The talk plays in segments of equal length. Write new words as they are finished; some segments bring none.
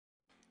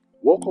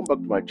Welcome back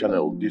to my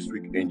channel, This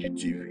Week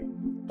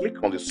NGTV.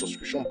 Click on the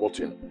subscription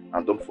button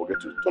and don't forget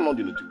to turn on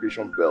the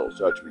notification bell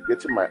so that you'll be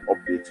getting my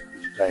updates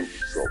each time it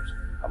drops.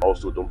 And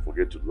also don't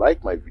forget to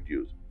like my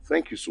videos.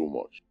 Thank you so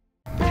much.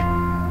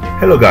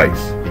 Hello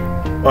guys.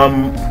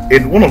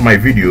 In one of my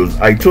videos,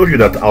 I told you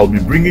that I'll be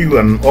bringing you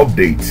an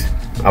update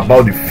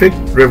about the fake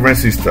Reverend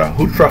sister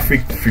who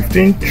trafficked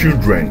 15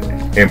 children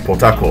in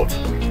Port Harcourt.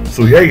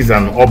 So here is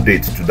an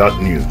update to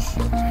that news.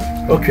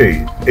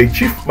 Okay, a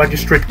Chief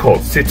Magistrate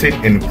Court sitting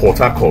in Port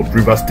Harcourt,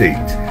 Rivers State,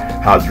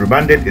 has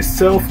remanded a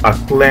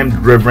self-acclaimed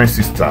Reverend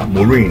sister,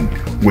 Maureen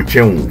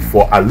Wechenwu,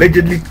 for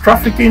allegedly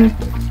trafficking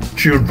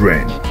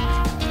children.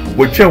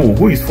 Wechenwu,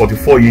 who is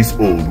 44 years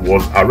old,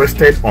 was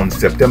arrested on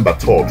September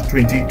 3rd,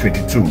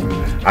 2022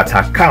 at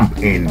her camp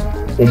in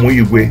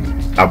Omuigwe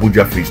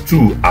Abuja Phase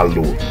II,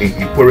 Aluu, in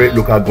Ikwerre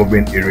Local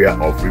Government Area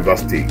of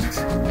Rivers State.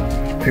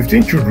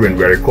 15 children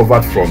were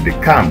recovered from the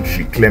camp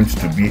she claimed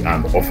to be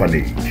an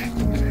orphanage.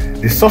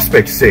 The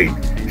suspect said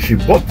she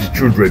bought the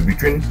children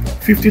between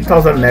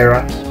 50,000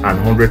 naira and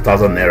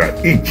 100,000 naira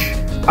each,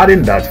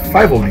 adding that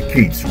 5 of the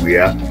kids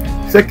were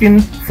taken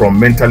from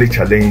mentally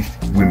challenged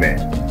women.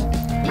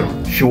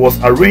 She was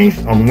arraigned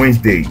on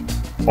Wednesday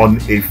on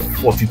a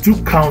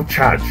 42-count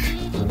charge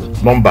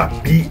number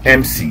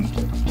PMC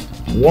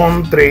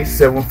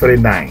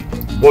 13739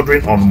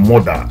 bordering on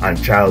murder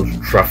and child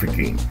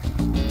trafficking.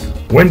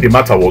 When the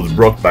matter was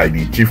brought by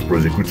the Chief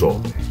Prosecutor,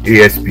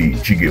 ASP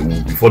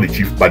Chigewu, before the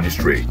Chief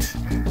Magistrate,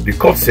 the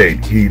court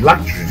said he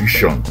lacked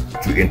jurisdiction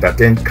to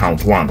entertain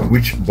count 1,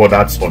 which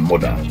borders on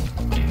murder.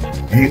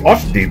 He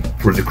urged the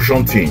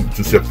prosecution team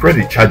to separate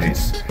the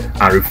charges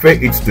and refer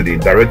it to the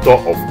Director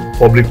of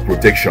Public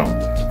Protection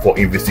for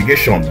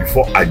investigation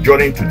before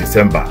adjourning to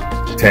December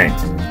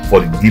 10th for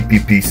the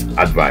DPP's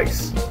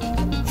advice.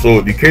 So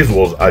the case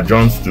was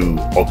adjourned to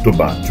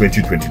October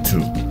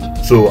 2022.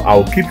 So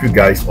I'll keep you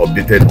guys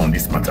updated on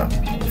this matter.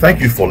 Thank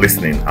you for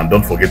listening, and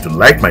don't forget to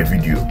like my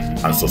video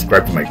and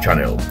subscribe to my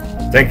channel.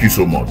 Thank you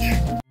so much.